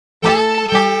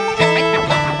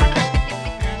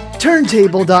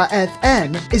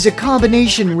Turntable.fm is a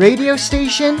combination radio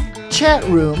station, chat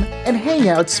room, and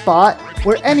hangout spot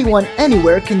where anyone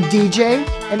anywhere can DJ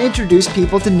and introduce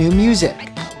people to new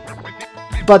music.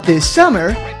 But this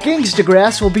summer,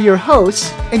 Gangstagrass will be your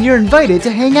hosts and you're invited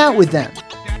to hang out with them.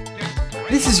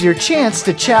 This is your chance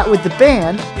to chat with the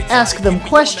band, ask them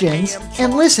questions,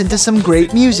 and listen to some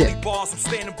great music.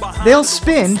 They'll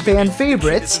spin fan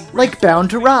favorites like Bound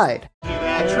to Ride.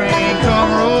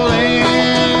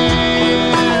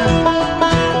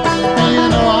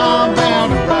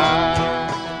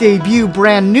 Debut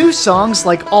brand new songs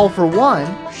like All for One,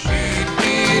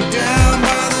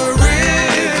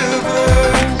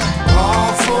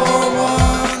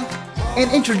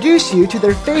 and introduce you to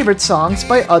their favorite songs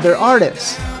by other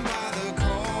artists.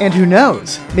 And who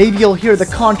knows, maybe you'll hear the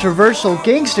controversial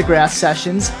Gangstagrass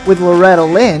sessions with Loretta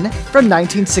Lynn from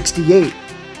 1968.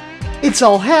 It's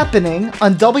all happening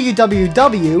on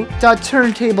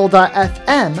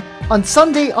www.turntable.fm on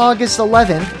Sunday, August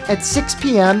 11th at 6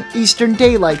 p.m. Eastern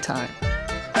Daylight Time.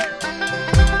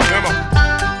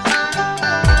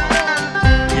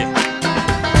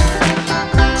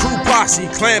 Crew posse,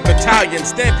 clan battalion,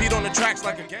 stampede on the tracks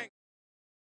like a gang.